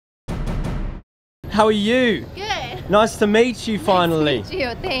How are you? Good. Nice to meet you finally. Nice to meet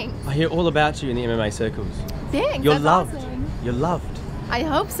you, thanks. I hear all about you in the MMA circles. Thanks, You're that's loved. awesome. You're loved. I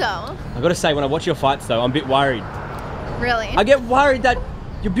hope so. I gotta say, when I watch your fights though, I'm a bit worried. Really? I get worried that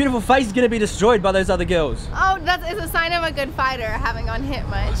your beautiful face is gonna be destroyed by those other girls. Oh, it's a sign of a good fighter, having gone hit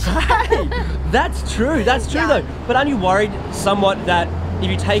much. Hey, that's true Yeah. though. But aren't you worried somewhat that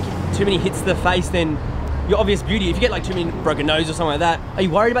if you take too many hits to the face, then your obvious beauty, if you get like too many broken nose or something like that, are you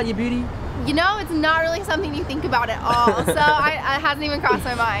worried about your beauty? You know, it's not really something you think about at all, so it hasn't even crossed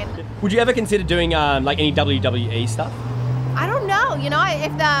my mind. Would you ever consider doing like any WWE stuff? I don't know, you know,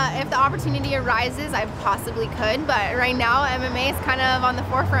 if the opportunity arises, I possibly could, but right now MMA is kind of on the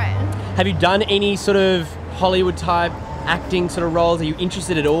forefront. Have you done any sort of Hollywood type acting sort of roles? Are you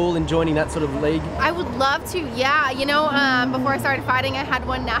interested at all in joining that sort of league? I would love to, yeah. You know, before I started fighting, I had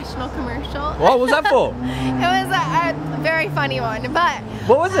one national commercial. What was that for? It was a very funny one, but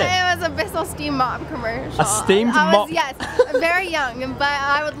what was it? It was a Bissell steam mop commercial. A steamed mop? Yes, very young, but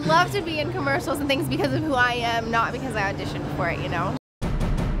I would love to be in commercials and things because of who I am, not because I auditioned for it, you know?